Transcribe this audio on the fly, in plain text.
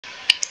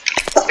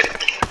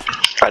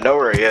I know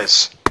where he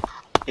is.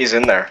 He's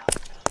in there.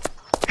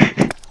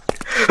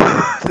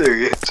 There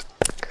he is.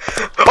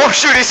 Oh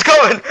shoot, he's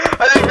coming!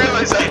 I didn't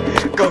realize that.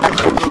 Go,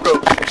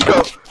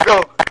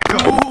 go.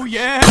 Oh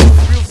yeah,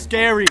 real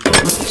scary.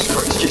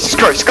 Jesus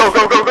Christ, go.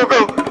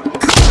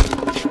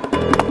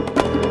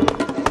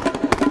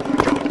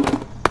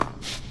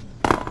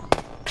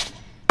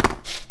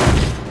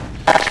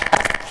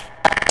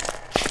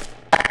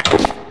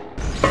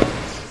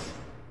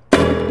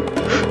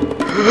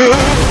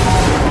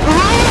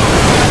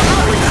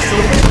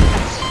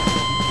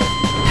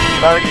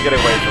 Now we can get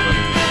away from him.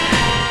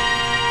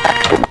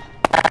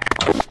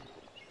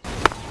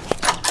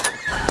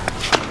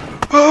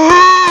 Oh,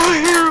 I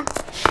hear him.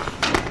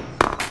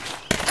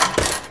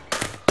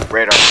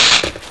 Radar.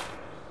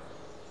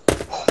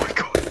 Oh my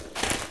god.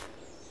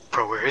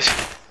 Bro, where is he?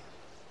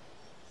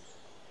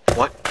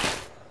 What?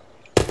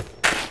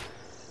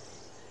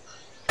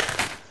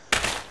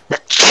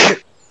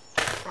 Shit.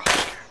 Bro, I'm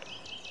scared.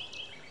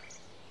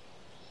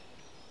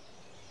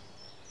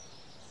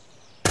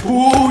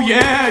 Oh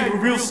yeah,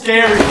 you're real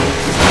scary.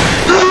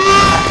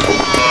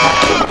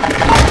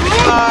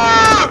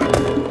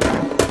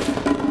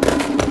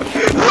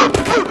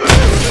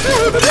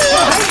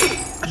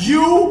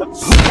 You?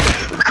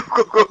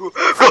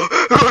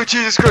 Go,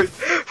 Jesus Christ.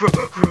 Bro,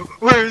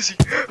 where is he?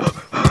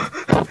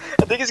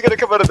 I think he's gonna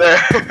come out of there.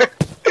 I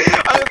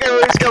don't care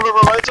where he's coming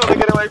from, I just want to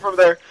get away from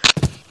there.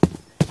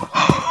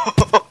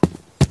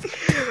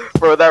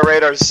 Bro, that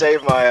radar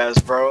saved my ass,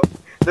 bro.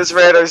 This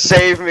radar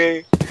saved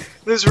me.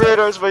 This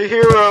radar's my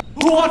hero.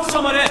 Who wants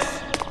some of this?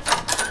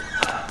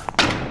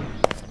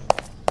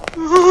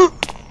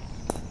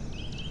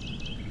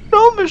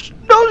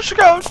 No,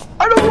 Scout.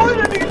 I don't want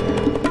any.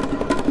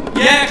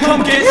 Yeah,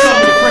 come get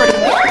some, you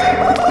frickin'.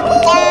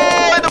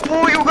 Oh, in the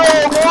pool you go,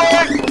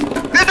 boy!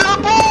 Into the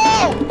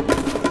pool!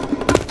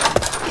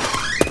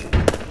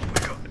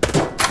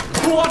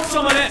 Who wants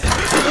some of this?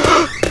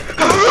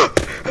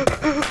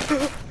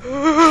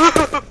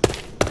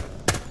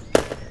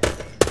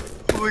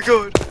 Oh my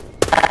god.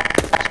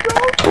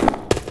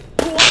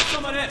 Who wants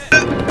some of this?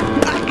 Who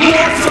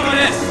wants some of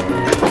this?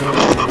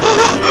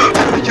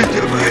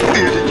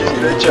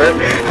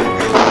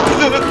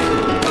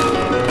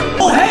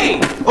 Oh hey!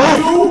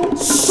 Oh. You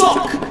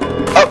suck!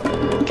 Oh,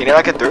 can you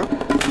not get through?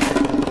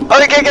 Oh,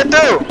 you can't get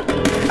through!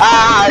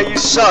 Ah, you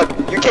suck!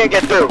 You can't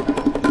get through!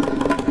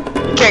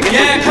 You can't get through!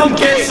 Yeah, come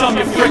get some,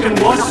 you freaking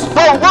wuss!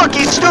 Oh, look,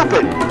 he's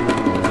stupid!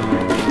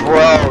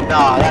 Bro,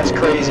 nah, that's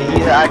crazy.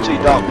 He's actually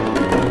dumb.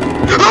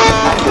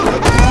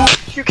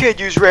 You can't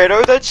use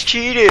radar, that's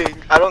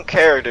cheating! I don't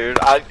care, dude.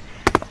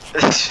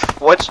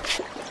 What's...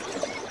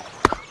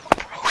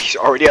 Bro, he's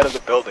already out of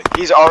the building.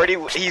 He's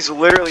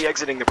literally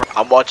exiting the...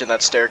 I'm watching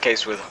that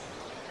staircase with...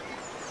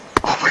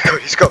 Oh my god,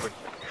 he's coming!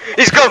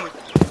 He's coming!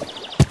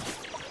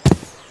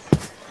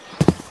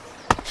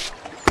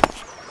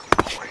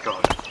 Oh my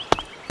god.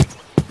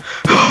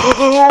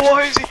 Oh,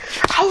 why is he...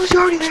 How is he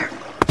already there?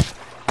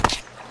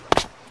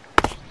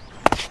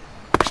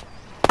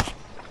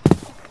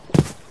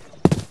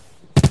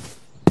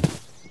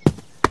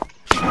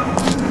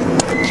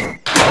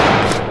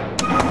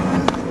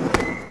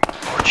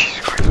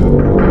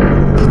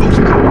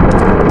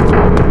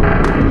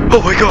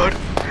 Oh my god!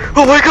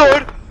 Oh my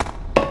god!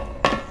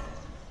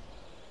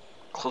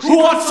 Close. Who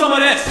wants some of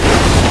this?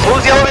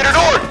 Close the elevator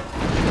door!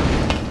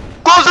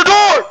 Close the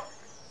door!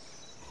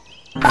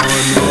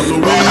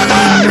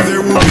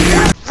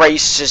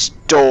 Racist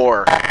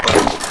door.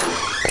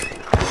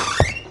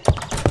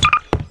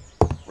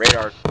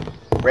 Radar.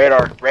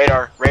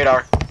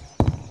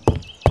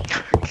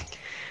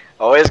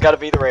 Always gotta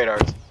be the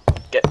radars.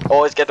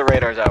 Always get the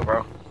radars out,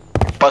 bro.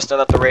 You're busting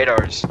up the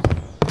radars.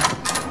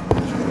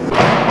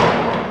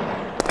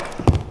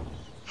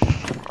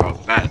 Oh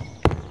man.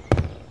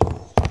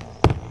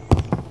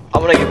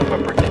 I'm gonna give him a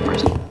birthday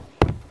present.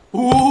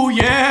 Ooh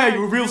yeah,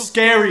 you're real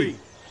scary.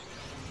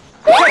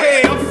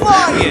 Hey, I'm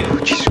flying! Oh,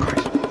 Jesus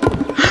Christ.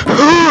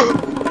 Ooh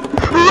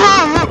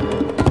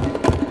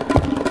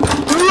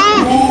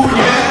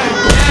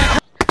yeah.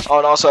 Oh,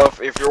 and also,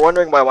 if you're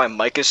wondering why my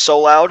mic is so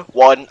loud,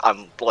 one,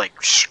 I'm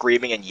like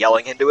screaming and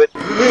yelling into it.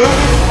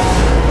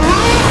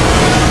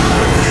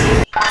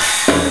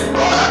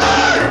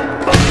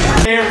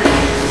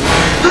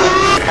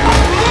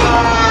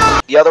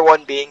 The other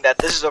one being that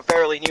this is a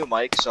fairly new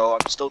mic, so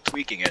I'm still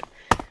tweaking it.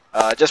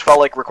 Just felt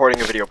like recording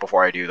a video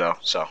before I do, though,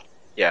 so,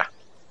 yeah.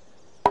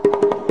 Look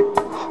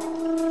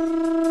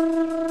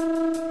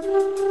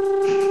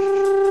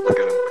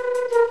at him.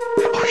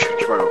 Oh shoot,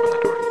 he might open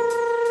that door.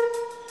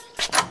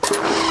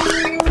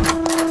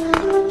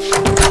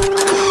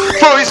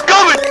 Oh, he's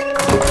coming!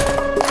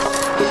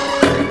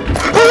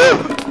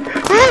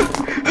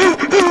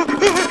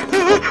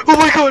 Oh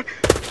my god!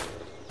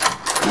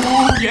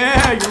 Ooh,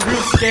 yeah, you're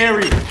real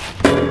scary.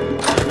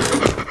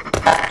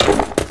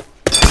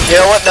 You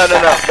know what?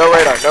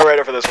 No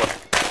radar for this one.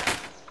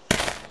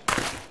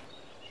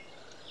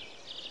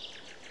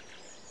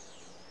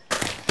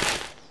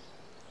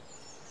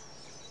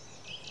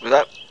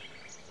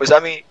 Was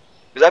that me?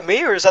 Was that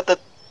me, or is that the...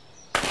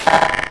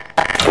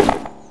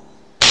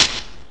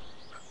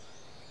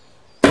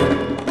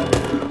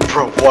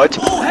 What?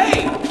 Oh,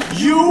 hey!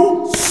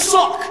 You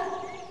suck!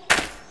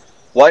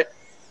 What?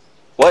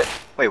 What?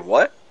 Wait,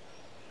 what?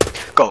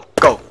 Go,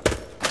 go.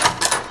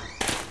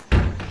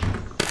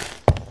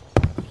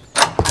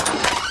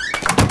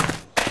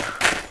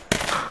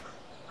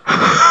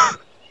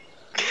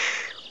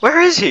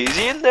 Where is he? Is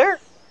he in there?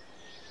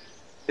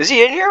 Is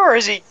he in here or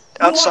is he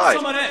outside?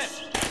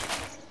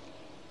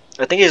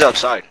 I think he's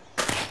outside.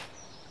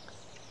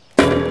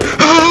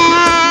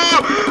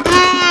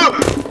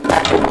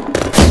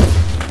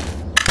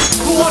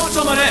 Who wants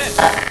some of this?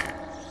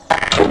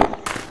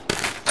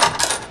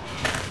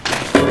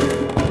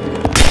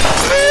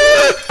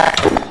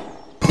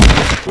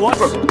 What?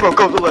 Bro,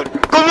 go to the ladder. Go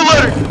to the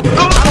ladder.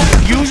 Go. I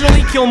don't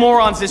usually kill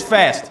morons this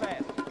fast.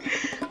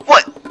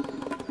 What?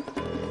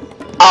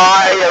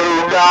 I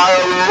am not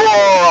a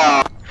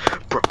moron.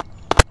 Bro.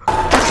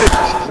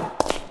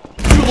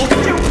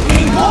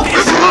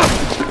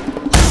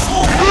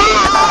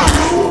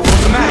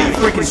 What's the matter, you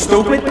freaking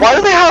stupid? Why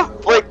do they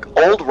have, like,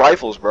 old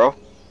rifles, bro?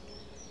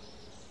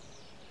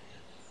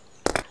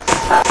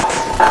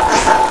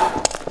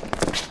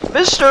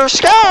 Mr.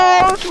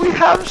 Scout, we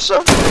have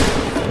some...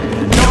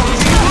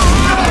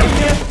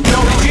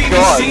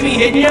 You see me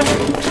hitting you?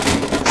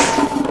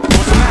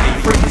 What's the matter, you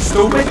freaking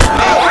stupid?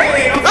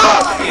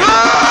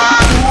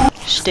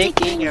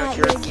 Sticking out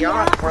your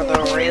yacht for the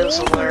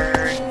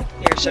Rizzler.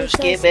 You're so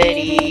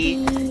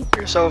skibbity.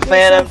 You're so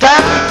phantom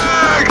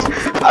tags!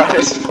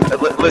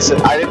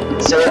 Listen, I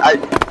didn't say it,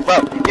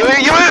 well, you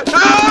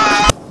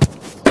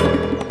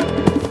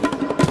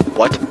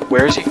What?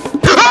 Where is he?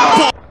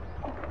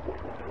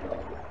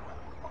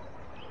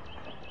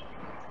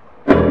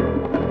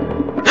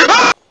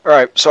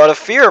 Alright, so out of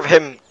fear of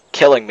him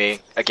killing me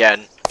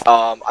again,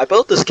 I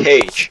built this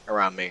cage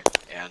around me,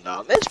 and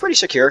it's pretty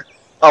secure.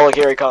 Oh, look,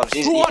 here he comes.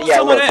 He's look,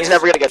 he's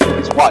never gonna get through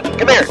this. Watch,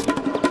 come here,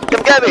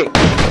 come get me.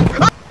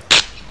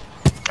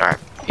 Alright,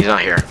 he's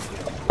not here.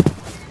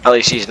 At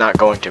least he's not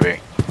going to be,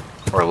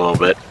 for a little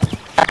bit.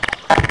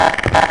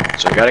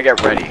 So we gotta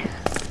get ready.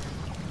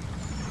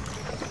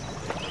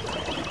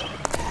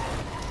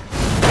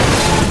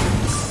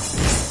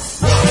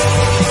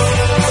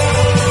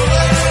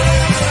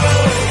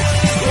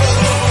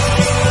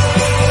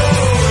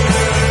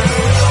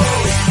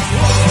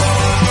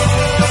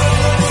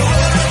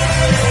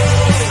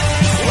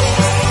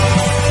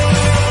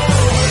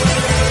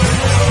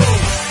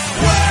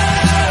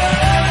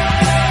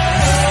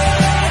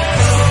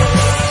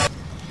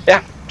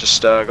 Yeah,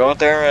 just go out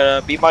there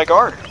and beat my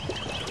guard.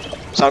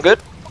 Sound good?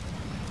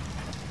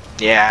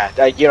 Yeah,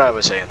 you know I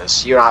was saying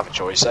this. You don't have a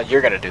choice.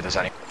 You're gonna do this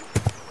anyway.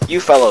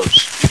 You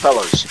fellows.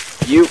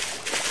 You.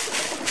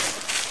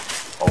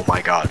 Oh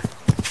my god.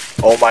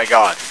 Oh my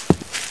god.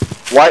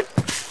 What?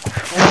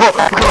 Whoa,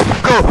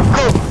 go!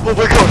 Oh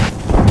my god.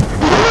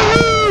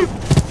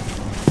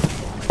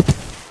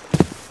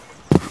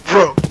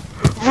 Bro.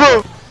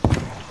 You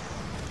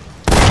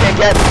can't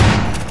get me.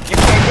 You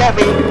can't get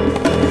me.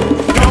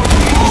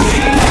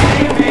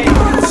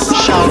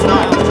 Shall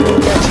not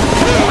get me.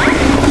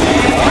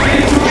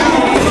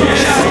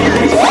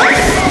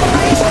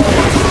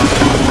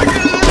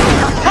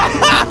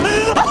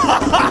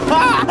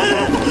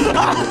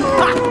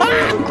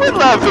 Quit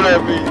laughing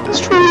at me. That's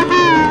truly me.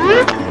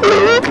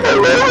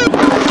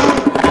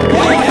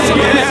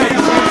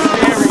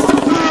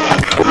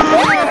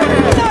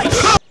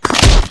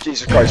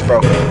 Jesus Christ, bro.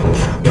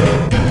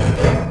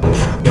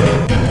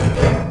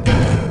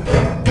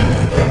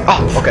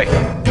 Oh, okay.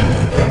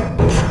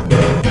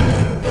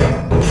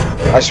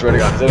 I swear to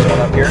God, there's one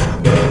up here.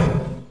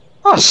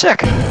 Oh,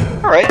 sick.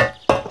 All right,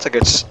 that's a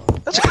good sign.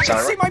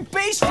 See my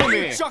base from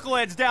here.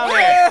 Chuckleheads down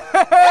there.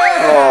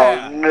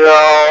 Oh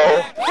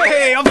no.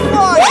 Hey, I'm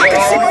flying. I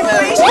can see my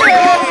base from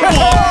here.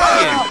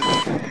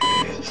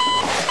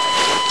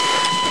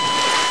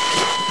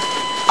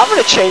 I'm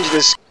gonna change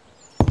this.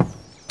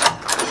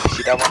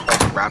 See that one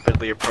like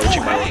rapidly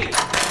approaching my location.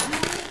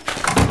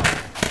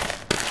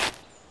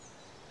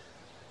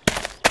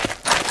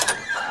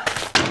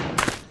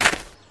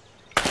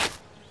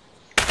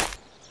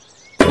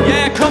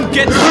 Yeah, come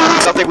get me.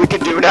 Something we can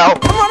do now.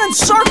 I'm running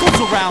circles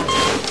around you.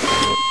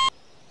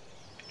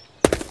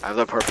 I have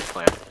the perfect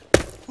plan.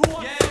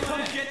 Yeah,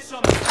 come get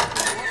some.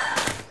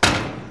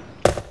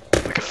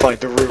 I can find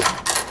the room.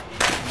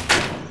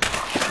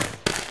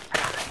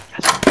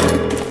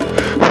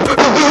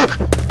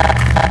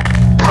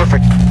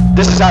 Perfect.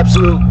 This is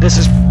absolute. This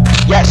is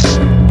yes.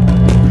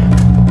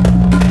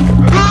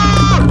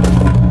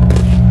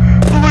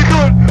 Oh my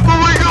god! Oh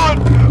my god!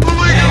 Oh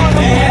my god!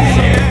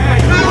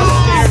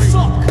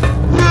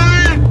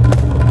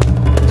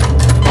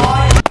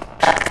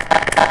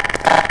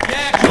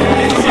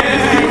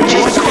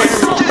 Jesus Christ!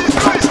 Jesus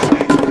Christ!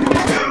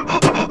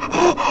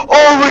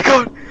 Oh my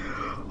god!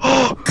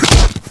 Oh.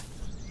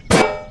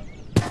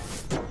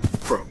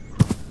 Bro!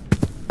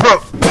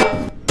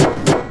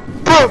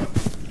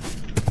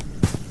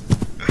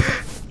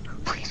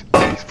 Please,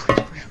 please,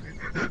 please, please.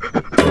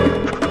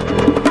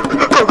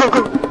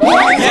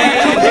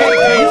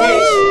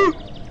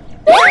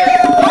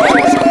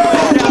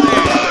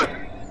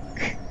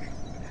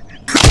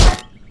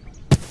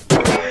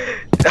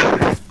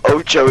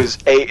 chose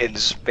 8 in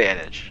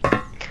Spanish.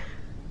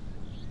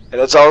 And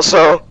it's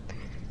also...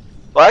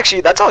 Well,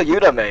 actually, that's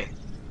Ayúdame.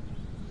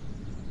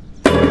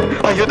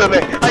 Ayúdame!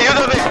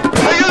 Ayúdame!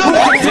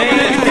 Ayúdame!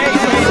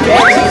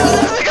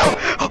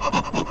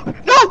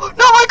 No!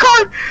 No, my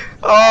card!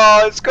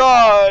 Oh, it's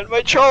gone!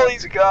 My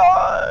trolley's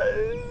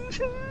gone!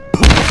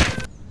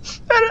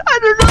 I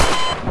don't know!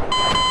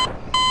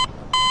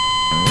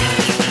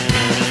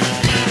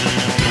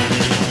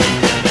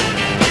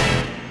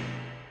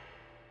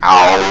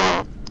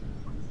 Ow!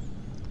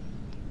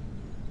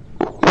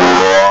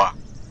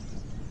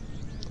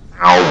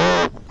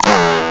 Ow!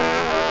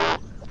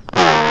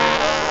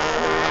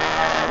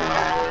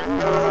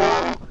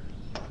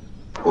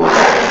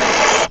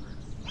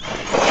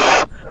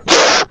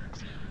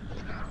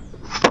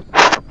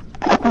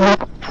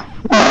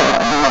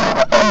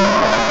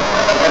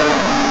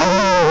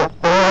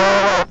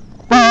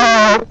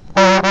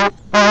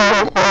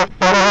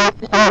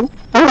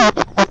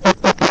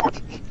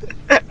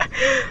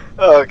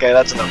 Okay,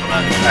 that's enough of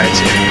that. Alright,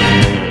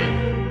 see you.